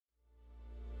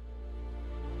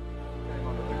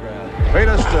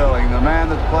Peter Sterling, the man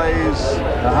that plays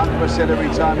 100%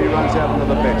 every time he runs out onto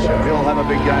the pitch, and he'll have a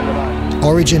big game tonight.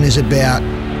 Origin is about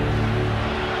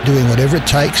doing whatever it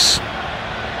takes,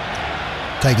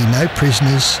 taking no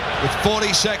prisoners. With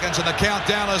 40 seconds and the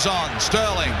countdown is on.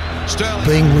 Sterling.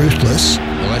 Being ruthless.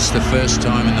 Well, that's the first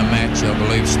time in the match I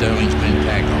believe Sterling's been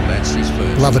tackled. That's his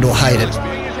first. Love it or hate it.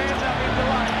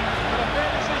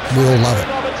 We all love it.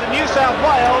 Roberts and New South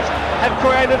Wales have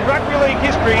created rugby league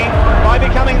history by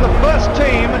becoming the first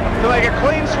team to make a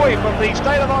clean sweep of the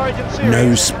State of Origin series.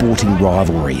 No sporting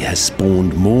rivalry has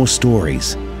spawned more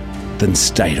stories than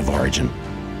State of Origin.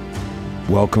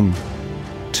 Welcome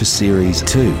to Series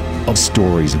 2 of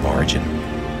Stories of Origin.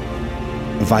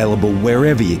 Available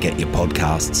wherever you get your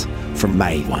podcasts from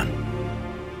May 1.